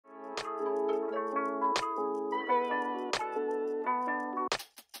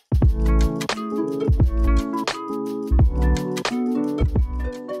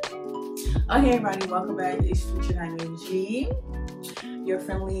Okay, everybody, welcome back. It's FutureGynoGee, your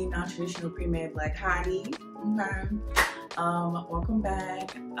friendly, non-traditional pre-med black hottie. Okay. Welcome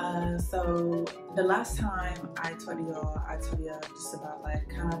back. So the last time I told y'all just about like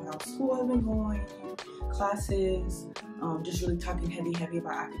kind of how school has been going, classes, just really talking heavy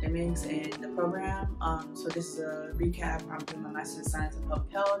about academics and the program. So this is a recap. I'm doing my Master's in Science of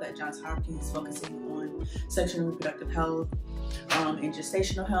Public Health at Johns Hopkins, focusing on sexual and reproductive health and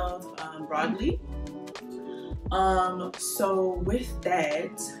gestational health broadly. So with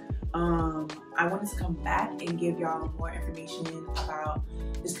that, I wanted to come back and give y'all more information about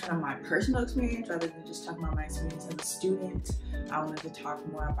just kind of my personal experience rather than just talking about my experience as a student. I wanted to talk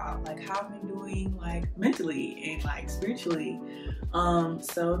more about like how I've been doing like mentally and like spiritually.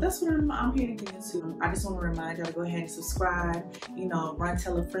 So that's what I'm here to get into. I just want to remind y'all to go ahead and subscribe,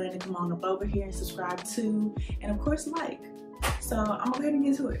 tell a friend to come on up over here and subscribe too, and of course like. So I'm gonna go ahead and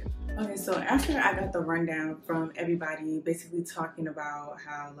get to it. Okay, so after I got the rundown from everybody basically talking about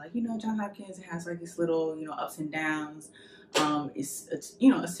how like, Johns Hopkins has like this little, ups and downs. It's a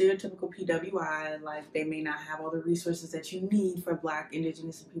stereotypical PWI, like they may not have all the resources that you need for Black,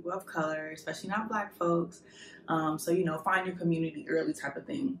 Indigenous, and people of color, especially not Black folks. So, find your community early type of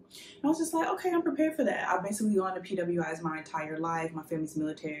thing. And I was just like, okay, I'm prepared for that. I've basically gone to PWIs my entire life. My family's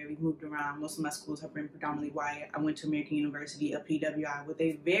military. We've moved around. Most of my schools have been predominantly white. I went to American University, a PWI, with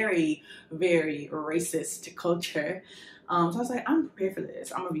a very, very racist culture. So I was like, I'm prepared for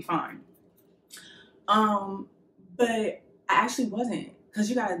this. I'm gonna be fine. But I actually wasn't. Because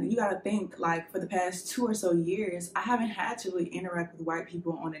you gotta think, like, for the past 2 or so years, I haven't had to really interact with white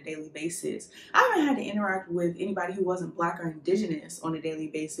people on a daily basis. I haven't had to interact with anybody who wasn't Black or Indigenous on a daily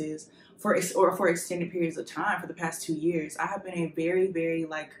basis for extended periods of time for the past 2 years. I have been a very, very,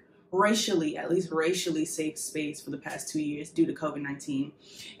 like, at least racially safe space for the past 2 years due to COVID-19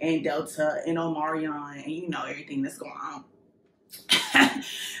 and Delta and Omarion and, everything that's going on.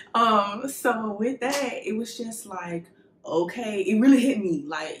 So with that, it was just like, okay, it really hit me.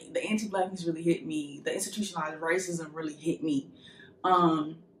 Like, the anti-Blackness really hit me. The institutionalized racism really hit me.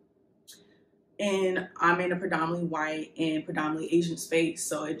 And I'm in a predominantly white and predominantly Asian space,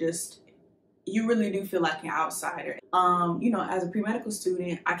 so you really do feel like an outsider. As a pre-medical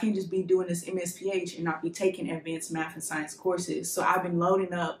student, I can't just be doing this MSPH and not be taking advanced math and science courses. So I've been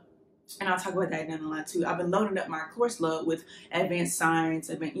loading up, and I'll talk about that down the line too. I've been loading up my course load with advanced science,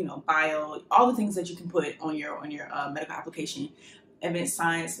 bio, all the things that you can put on your medical application, advanced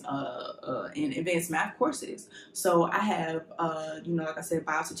science and advanced math courses. So I have, like I said,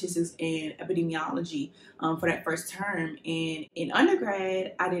 biostatistics and epidemiology for that first term. And in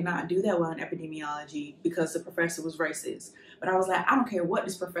undergrad, I did not do that well in epidemiology because the professor was racist. But I was like, I don't care what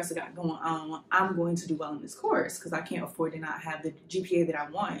this professor got going on, I'm going to do well in this course because I can't afford to not have the GPA that I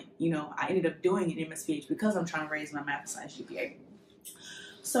want. I ended up doing an MSPH because I'm trying to raise my math and science GPA.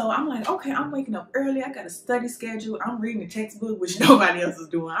 So I'm like, okay, I'm waking up early. I got a study schedule. I'm reading the textbook, which nobody else is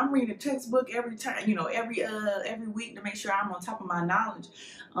doing. I'm reading the textbook every time, every week to make sure I'm on top of my knowledge.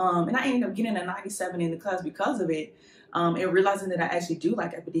 And I ended up getting a 97 in the class because of it. And realizing that I actually do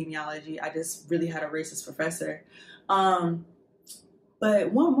like epidemiology. I just really had a racist professor.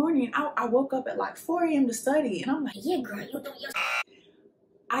 But one morning, I woke up at like 4 a.m. to study, and I'm like, yeah, girl, you doing your...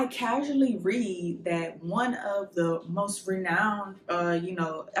 I casually read that one of the most renowned,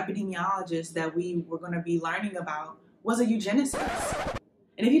 epidemiologists that we were going to be learning about was a eugenicist.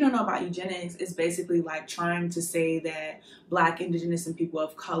 And if you don't know about eugenics, it's basically like trying to say that Black, Indigenous, and people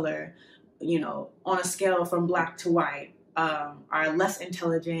of color, on a scale from Black to white, are less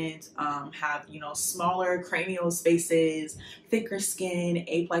intelligent, have, smaller cranial spaces, thicker skin,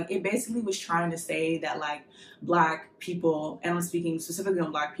 it basically was trying to say that like Black people, and I'm speaking specifically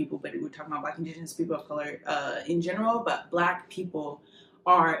on Black people, but we're talking about Black, Indigenous, people of color in general, but Black people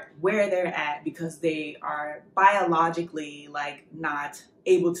are where they're at because they are biologically like not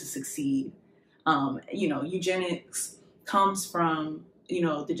able to succeed. Eugenics comes from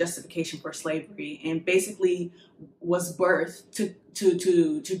the justification for slavery, and basically was birthed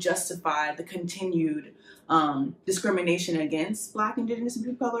to justify the continued discrimination against Black, Indigenous, and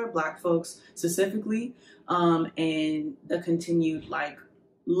people of color, Black folks specifically, and the continued like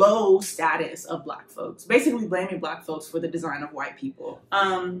low status of Black folks, basically blaming Black folks for the design of white people.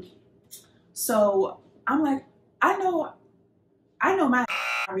 So I'm like, I know my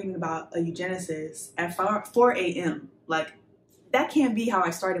reading about a eugenicist at 4 a.m. like, that can't be how I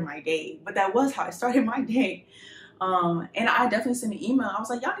started my day, but that was how I started my day. And I definitely sent an email. I was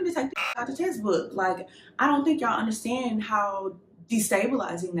like, y'all need to take this out the textbook. Like, I don't think y'all understand how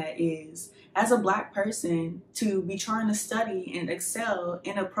destabilizing that is. as a Black person to be trying to study and excel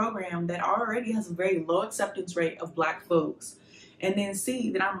in a program that already has a very low acceptance rate of Black folks, and then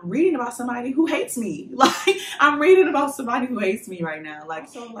see that I'm reading about somebody who hates me. Like, I'm reading about somebody who hates me right now. Like,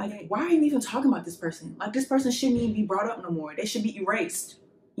 so, like, why are you even talking about this person? Like, this person shouldn't even be brought up no more. They should be erased,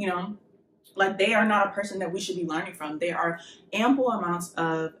 you know? Like, they are not a person that we should be learning from. There are ample amounts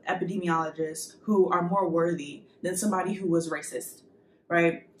of epidemiologists who are more worthy than somebody who was racist,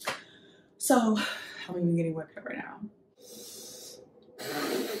 right? So, I'm even getting worked up right now.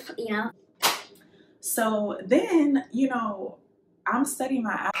 Yeah. So then, you know, I'm studying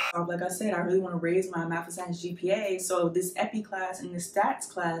my ass off. Like I said, I really want to raise my math and science GPA. So this epi class and this stats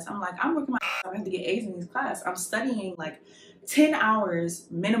class, I'm like, I'm working my ass off. I have to get A's in this class. I'm studying like 10 hours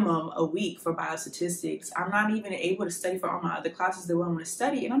minimum a week for biostatistics. I'm not even able to study for all my other classes that I want to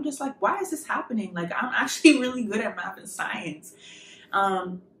study. And I'm just like, why is this happening? Like, I'm actually really good at math and science.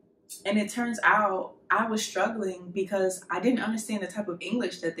 And it turns out I was struggling because I didn't understand the type of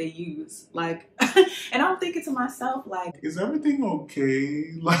English that they use. Like, and I'm thinking to myself, like, is everything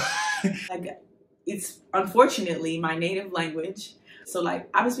okay? Like, it's unfortunately my native language. So like,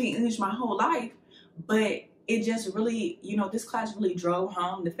 I've been speaking English my whole life, but it just really, you know, this class really drove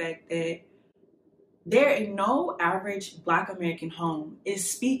home the fact that there in no average Black American home is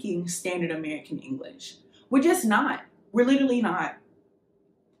speaking standard American English. We're just not. We're literally not.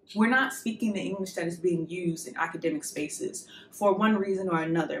 We're not speaking the English that is being used in academic spaces for one reason or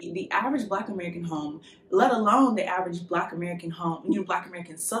another. The average Black American home, let alone the average Black American home, you know, Black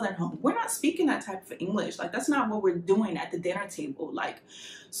American Southern home, we're not speaking that type of English. Like, that's not what we're doing at the dinner table. Like,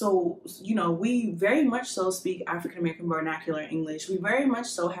 so, you know, we very much so speak African American vernacular English. We very much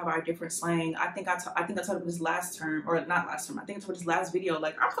so have our different slang. I think I told this last term, or not last term, I think I told this last video,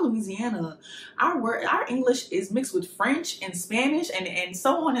 like, I'm from Louisiana. Our English is mixed with French and Spanish and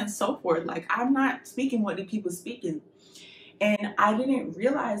so on and so forth. Like, I'm not speaking what the people speaking. And I didn't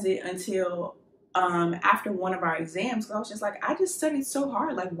realize it until after one of our exams. I was just like, I just studied so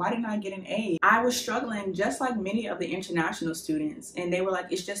hard. Like, why didn't I get an A? I was struggling just like many of the international students. And they were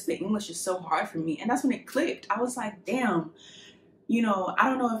like, it's just the English is so hard for me. And that's when it clicked. I was like, damn, you know, I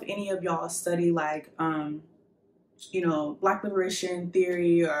don't know if any of y'all study like, you know, Black liberation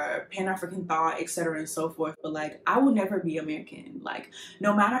theory or Pan-African thought, etc. and so forth, but like, I will never be American. Like,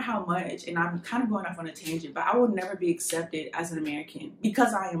 no matter how much, and I'm kind of going off on a tangent, but I will never be accepted as an American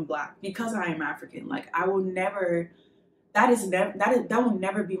because I am Black, because I am African. Like, I will never, that will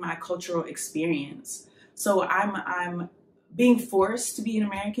never be my cultural experience. So I'm being forced to be an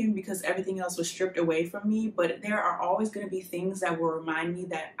American because everything else was stripped away from me, but there are always going to be things that will remind me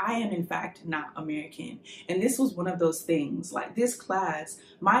that I am in fact not American. And this was one of those things. Like, this class,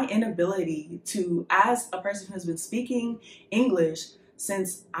 my inability to, as a person who has been speaking English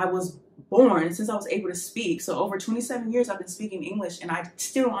since I was born, since I was able to speak, so over 27 years I've been speaking English, and I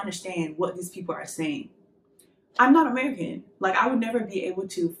still don't understand what these people are saying. I'm not American. Like, I would never be able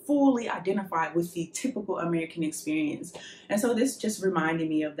to fully identify with the typical American experience. And so this just reminded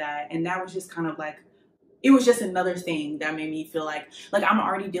me of that. And that was just kind of like, it was just another thing that made me feel like I'm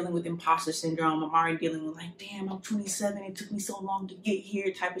already dealing with imposter syndrome. I'm already dealing with like, damn, I'm 27. It took me so long to get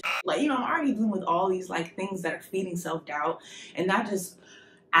here type of shit. Like, you know, I'm already dealing with all these like things that are feeding self-doubt. And that just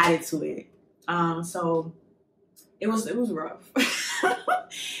added to it. So it was rough.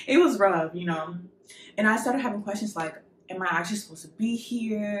 It was rough, you know. And I started having questions like, am I actually supposed to be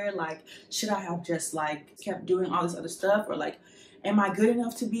here? Like, should I have just like kept doing all this other stuff? Or like, am I good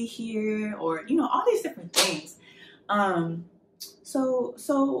enough to be here? Or, you know, all these different things.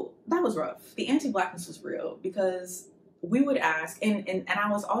 So that was rough. The anti-Blackness was real because we would ask, and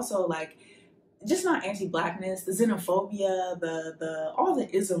I was also like, just not anti-Blackness, the xenophobia, all the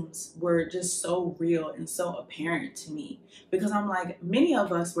isms were just so real and so apparent to me, because I'm like, many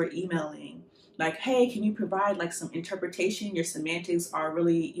of us were emailing like, hey, can you provide like some interpretation? Your semantics are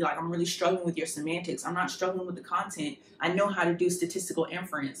really, like, I'm really struggling with your semantics. I'm not struggling with the content. I know how to do statistical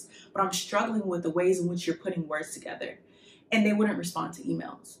inference, but I'm struggling with the ways in which you're putting words together. And they wouldn't respond to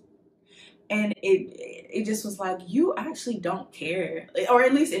emails. And it just was like, you actually don't care, or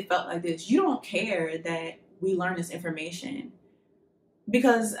at least it felt like this. You don't care that we learn this information,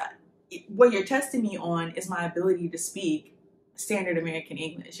 because what you're testing me on is my ability to speak standard American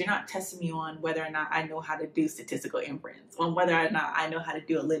English. You're not testing me on whether or not I know how to do statistical inference, on whether or not I know how to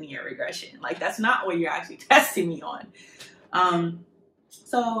do a linear regression. Like, that's not what you're actually testing me on.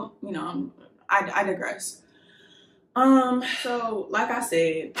 So, you know, I digress. So like I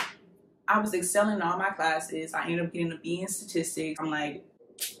said, I was excelling in all my classes. I ended up getting a B in statistics. I'm like,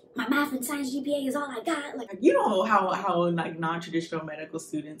 my math and science GPA is all I got. Like, you know how like non-traditional medical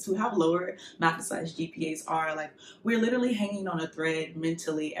students who have lower math and science GPAs are, like, we're literally hanging on a thread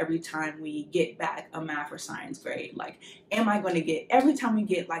mentally every time we get back a math or science grade. Like, am I going to get, every time we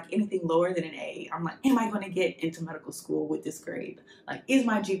get like anything lower than an A, I'm like, am I going to get into medical school with this grade? Like, is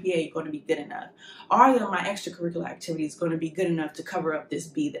my GPA going to be good enough? Are my extracurricular activities going to be good enough to cover up this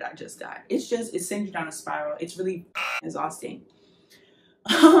B that I just got? It's just, it sends you down a spiral. It's really exhausting.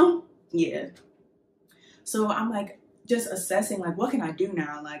 Yeah. So I'm like just assessing, like, what can I do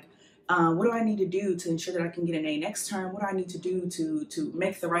now? Like, what do I need to do to ensure that I can get an A next term? What do I need to do to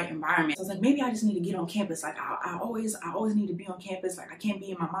make the right environment? So I was like, maybe I just need to get on campus. Like, I always need to be on campus. Like, I can't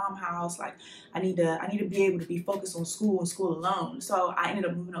be in my mom's house. Like, I need to be able to be focused on school and school alone. So I ended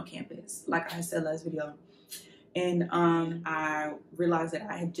up moving on campus, like I said last video. And I realized that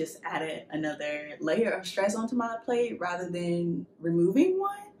I had just added another layer of stress onto my plate rather than removing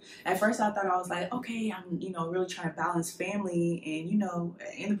one. At first I thought, I was like, okay, I'm, really trying to balance family and,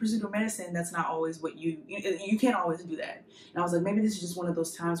 in the pursuit of medicine, that's not always what you can't always do that. And I was like, maybe this is just one of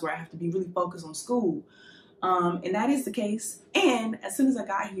those times where I have to be really focused on school. And that is the case. And as soon as I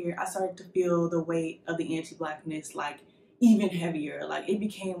got here, I started to feel the weight of the anti-Blackness, like, even heavier. Like, it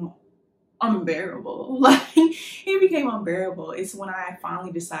became unbearable. Like, it became unbearable. It's when I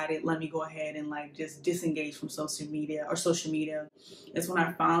finally decided, let me go ahead and like just disengage from social media. It's when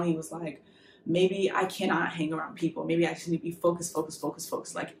I finally was like, maybe I cannot hang around people. Maybe I just need to be focused.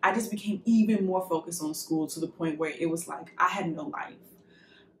 Like, I just became even more focused on school to the point where it was like I had no life.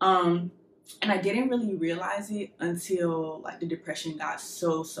 And I didn't really realize it until like the depression got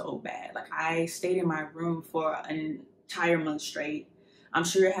so bad. Like, I stayed in my room for an entire month straight. I'm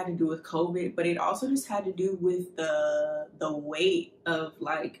sure it had to do with COVID, but it also just had to do with the weight of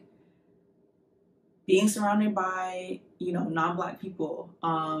like being surrounded by, non-Black people.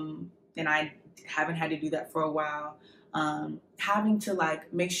 And I haven't had to do that for a while. Having to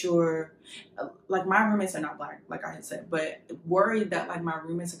like make sure, like, my roommates are not Black, like I had said, but worried that like my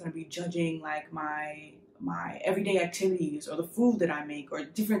roommates are going to be judging like my everyday activities or the food that I make or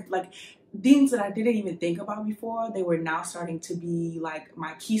different like things that I didn't even think about before. They were now starting to be like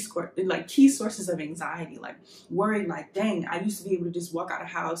my key sources of anxiety. Like, worried, like, dang, I used to be able to just walk out of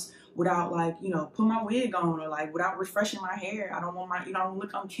the house without like, put my wig on or like without refreshing my hair. I don't want my, I don't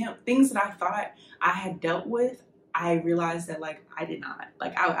look unkempt. Things that I thought I had dealt with, I realized that like I did not.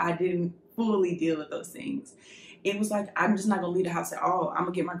 Like, I didn't fully deal with those things. It was like, I'm just not gonna leave the house at all. I'm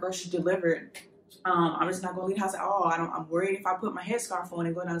gonna get my groceries delivered. I'm just not gonna leave the house at all. I'm worried if I put my headscarf on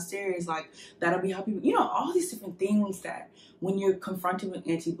and go downstairs, like, that'll be how people, all these different things that when you're confronted with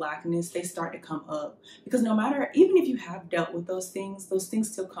anti-Blackness, they start to come up. Because no matter, even if you have dealt with those things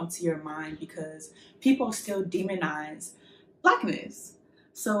still come to your mind because people still demonize Blackness.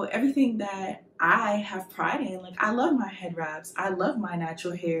 So everything that I have pride in, like, I love my head wraps. I love my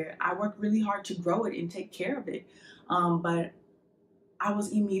natural hair. I worked really hard to grow it and take care of it. But I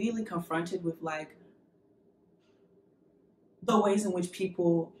was immediately confronted with like the ways in which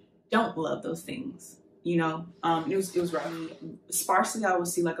people don't love those things. It was rough. Sparsely, I would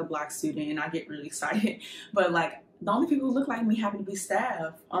see like a Black student and I get really excited, but like the only people who look like me happen to be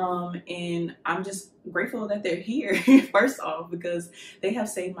staff. And I'm just grateful that they're here first off, because they have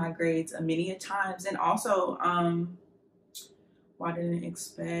saved my grades many a times. And also, I didn't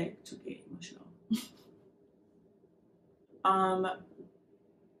expect to get emotional.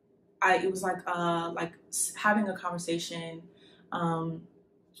 It was like having a conversation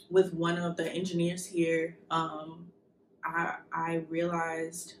with one of the engineers here. I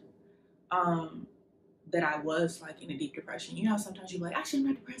realized that I was like in a deep depression. You know how sometimes you're like, actually, I'm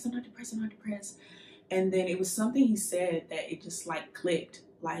not depressed. And then it was something he said that it just like clicked.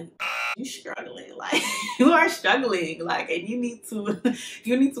 Like, you're struggling. Like, you are struggling. Like, and you need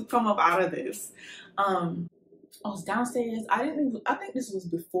to come up out of this. I was downstairs. I think this was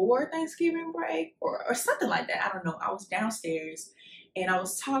before Thanksgiving break or something like that. I don't know. I was downstairs and I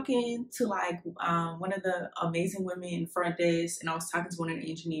was talking to like one of the amazing women in front desk, and I was talking to one of the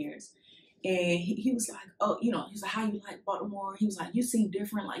engineers. And he was like, oh, he's like, how you like Baltimore? He was like, you seem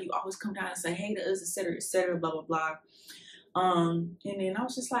different. Like, you always come down and say hey to us, et cetera, blah, blah, blah. And then I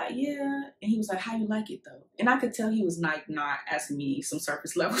was just like, yeah. And he was like, how you like it though? And I could tell he was like not asking me some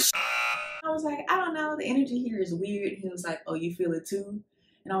surface level shit. I was like, I don't know, the energy here is weird. He was like, oh, you feel it too?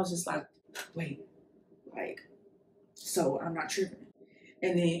 And I was just like, wait, like, so I'm not tripping.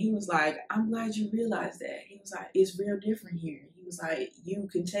 And then he was like, I'm glad you realized that. He was like, it's real different here. He was like, you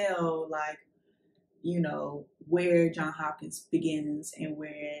can tell, like, where Johns Hopkins begins and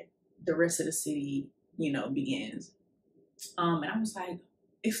where the rest of the city, begins. And I was like,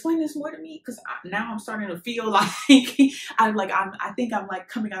 explain this more to me, because now I'm starting to feel like I think I'm like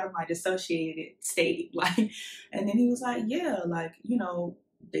coming out of my dissociated state, like. And then he was like, yeah, like, you know,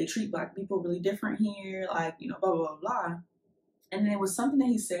 they treat Black people really different here, like, you know, blah blah blah blah. And then it was something that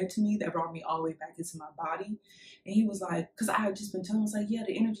he said to me that brought me all the way back into my body. And he was like, because I had just been telling him, I was like, yeah,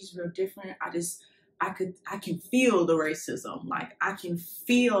 the energy's real different. I can feel the racism. Like, I can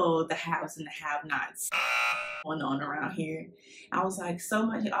feel the haves and the have-nots going on around here. I was like, so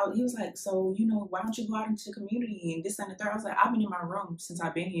much. He was like, so, you know, why don't you go out into the community and this and the third? I was like, I've been in my room since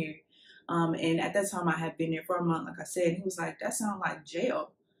I've been here. And at that time I had been there for a month, like I said. He was like, that sounds like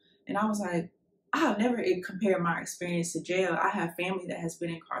jail. And I was like, I have never compared my experience to jail. I have family that has been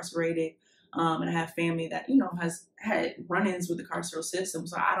incarcerated, and I have family that, you know, has had run-ins with the carceral system.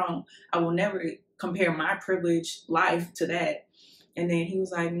 So I will never compare my privileged life to that. And then he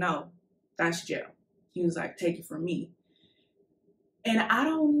was like, no, that's jail. He was like, take it from me. And I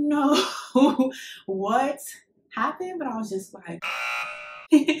don't know what happened, but I was just like,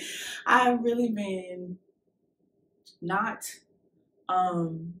 I've really been not,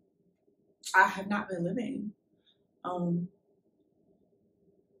 I have not been living.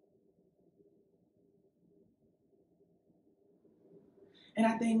 And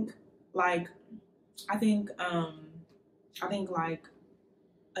I think like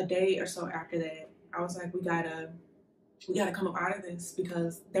a day or so after that, I was like, we gotta come up out of this,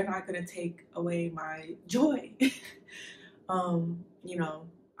 because they're not gonna take away my joy. You know,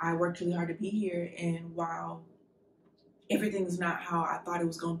 I worked really hard to be here, and while everything's not how I thought it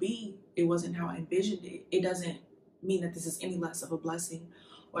was gonna be, it wasn't how I envisioned it, it doesn't mean that this is any less of a blessing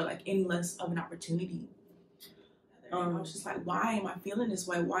or like any less of an opportunity. I was just like, why am I feeling this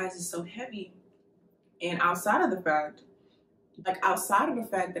way? Why is it so heavy? And outside of the fact that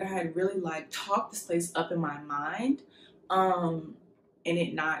I had really like talked this place up in my mind, and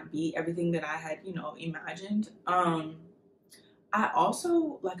it not be everything that I had, you know, imagined. I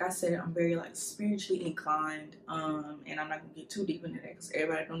also, like I said, I'm very like spiritually inclined, and I'm not gonna get too deep into that because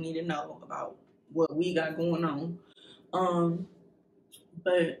everybody don't need to know about what we got going on.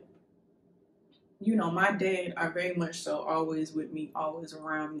 But you know, my dad are very much so always with me, always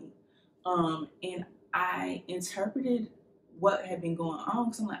around me. And I interpreted what had been going on,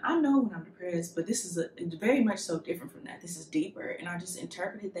 because I'm like, I know when I'm depressed, but this is very much so different from that. This is deeper. And I just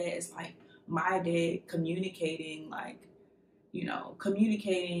interpreted that as like my dad communicating, like, you know,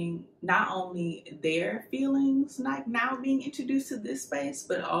 communicating not only their feelings, like now being introduced to this space,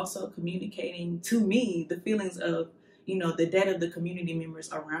 but also communicating to me the feelings of, you know, the dead of the community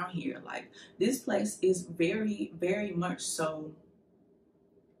members around here. Like, this place is very, very much so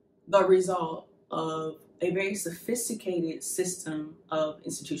the result of a very sophisticated system of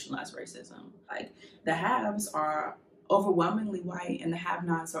institutionalized racism. Like, the haves are overwhelmingly white and the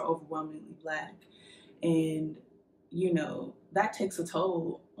have-nots are overwhelmingly Black. And, you know, that takes a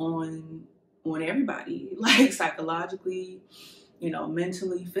toll on everybody, like psychologically, you know,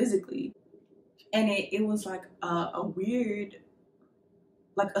 mentally, physically. And it was like a weird,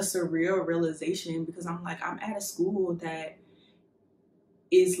 like a surreal realization, because I'm like, I'm at a school that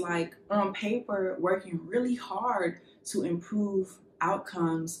is like on paper working really hard to improve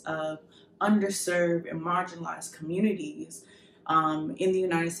outcomes of underserved and marginalized communities in the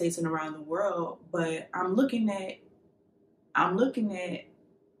United States and around the world. But I'm looking at,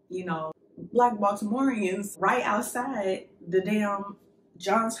 you know, Black Baltimoreans right outside the damn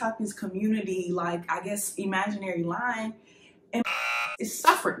Johns Hopkins community, like, I guess, imaginary line, and is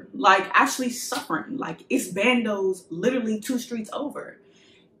suffering, like actually suffering. Like, it's bandos literally 2 streets over.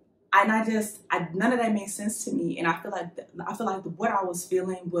 And none of that made sense to me. And I feel like what I was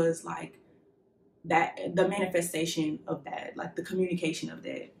feeling was like that, the manifestation of that, like the communication of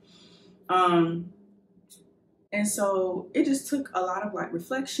that. And so it just took a lot of like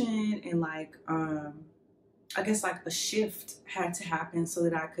reflection and like, I guess like a shift had to happen so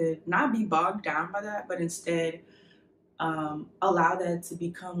that I could not be bogged down by that, but instead allow that to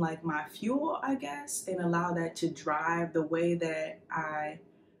become like my fuel, I guess, and allow that to drive the way that I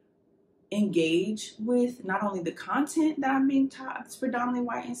engage with not only the content that I'm being taught at this predominantly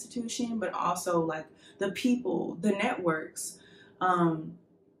white institution, but also like the people, the networks,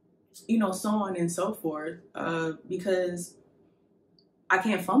 you know, so on and so forth, because I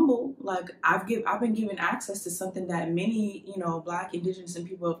can't fumble. Like, I've been given access to something that many, you know, Black, Indigenous, and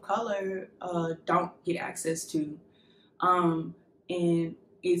people of color don't get access to. And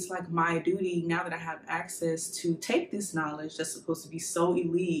it's like my duty, now that I have access, to take this knowledge that's supposed to be so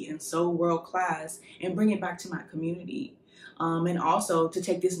elite and so world-class and bring it back to my community. And also to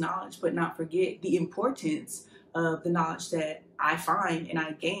take this knowledge, but not forget the importance of the knowledge that I find and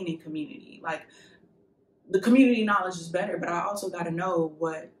I gain in community. Like, the community knowledge is better, but I also got to know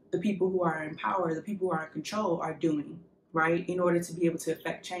what the people who are in power, the people who are in control are doing, right? In order to be able to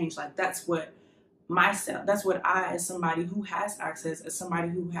affect change. Like, that's what I, as somebody who has access, as somebody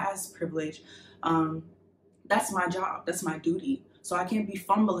who has privilege, that's my job, that's my duty. So I can't be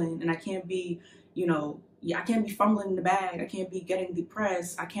fumbling, and I can't be, I can't be fumbling in the bag. I can't be getting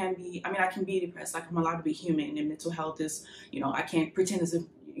depressed. I can be depressed. Like, I'm allowed to be human, and mental health is, I can't pretend as if,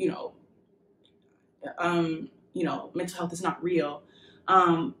 mental health is not real.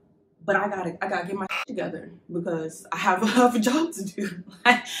 But I gotta get my shit together, because I have a job to do.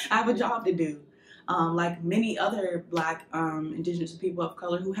 I have a job to do. Like many other Black, Indigenous people of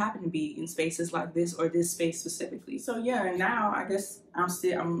color who happen to be in spaces like this, or this space specifically. So yeah, now I guess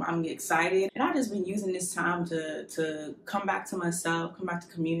I'm excited, and I've just been using this time to come back to myself, come back to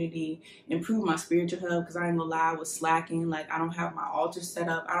community, improve my spiritual health, because I ain't gonna lie, I was slacking. Like, I don't have my altar set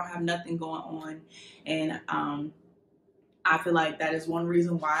up, I don't have nothing going on, and I feel like that is one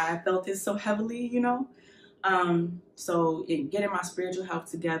reason why I felt it so heavily, So getting my spiritual health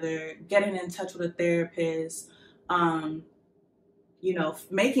together, getting in touch with a therapist,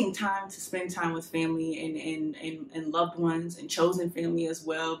 making time to spend time with family and loved ones, and chosen family as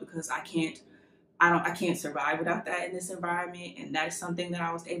well, because I can't survive without that in this environment. And that's something that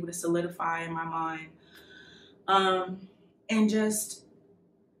I was able to solidify in my mind. And just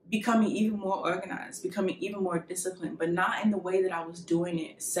becoming even more organized, becoming even more disciplined, but not in the way that I was doing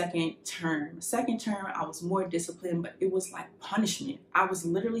it second term. Second term, I was more disciplined, but it was like punishment. I was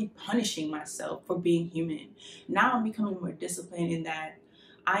literally punishing myself for being human. Now I'm becoming more disciplined in that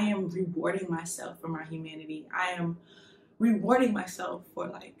I am rewarding myself for my humanity. I am rewarding myself for,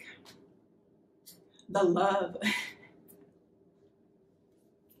 like, the love.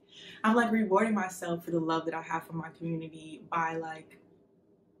 I'm like rewarding myself for the love that I have for my community by, like,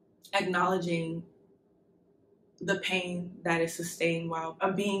 acknowledging the pain that is sustained while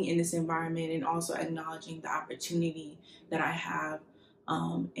being in this environment, and also acknowledging the opportunity that I have,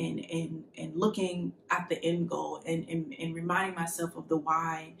 and looking at the end goal, and reminding myself of the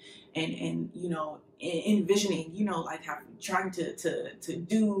why, and envisioning, like, trying to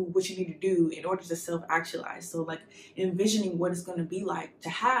do what you need to do in order to self-actualize. So, like, envisioning what it's going to be like to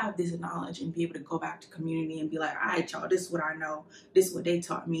have this knowledge and be able to go back to community and be like, all right, y'all, this is what I know, this is what they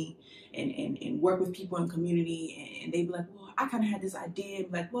taught me, and work with people in community, and they be like, well, I kind of had this idea,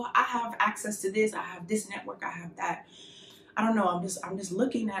 and be like, well, I have access to this, I have this network, I have that. I don't know, I'm just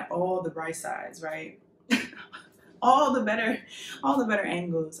looking at all the bright sides, right? all the better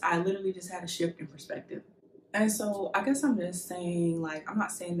angles. I literally just had a shift in perspective. And so I guess I'm just saying, like, I'm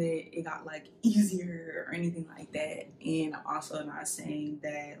not saying that it got, like, easier or anything like that. And I'm also not saying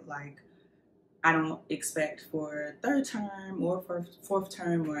that, like, I don't expect for third term or for fourth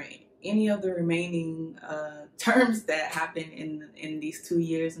term or any of the remaining terms that happen in these 2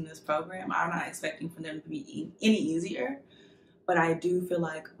 years in this program. I'm not expecting for them to be any easier. But I do feel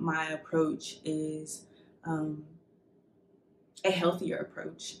like my approach is a healthier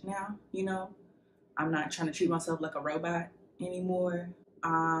approach now, I'm not trying to treat myself like a robot anymore.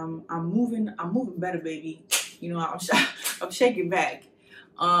 I'm moving better, baby. I'm shaking back.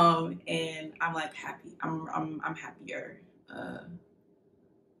 And I'm, like, happy. I'm happier.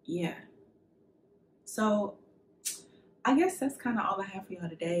 Yeah. So I guess that's kind of all I have for y'all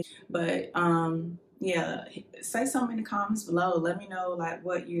today. But yeah, say something in the comments below. Let me know, like,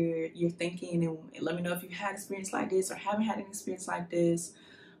 what you're thinking, and let me know if you've had experience like this or haven't had an experience like this.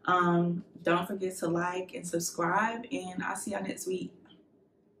 Don't forget to like and subscribe, and I'll see y'all next week.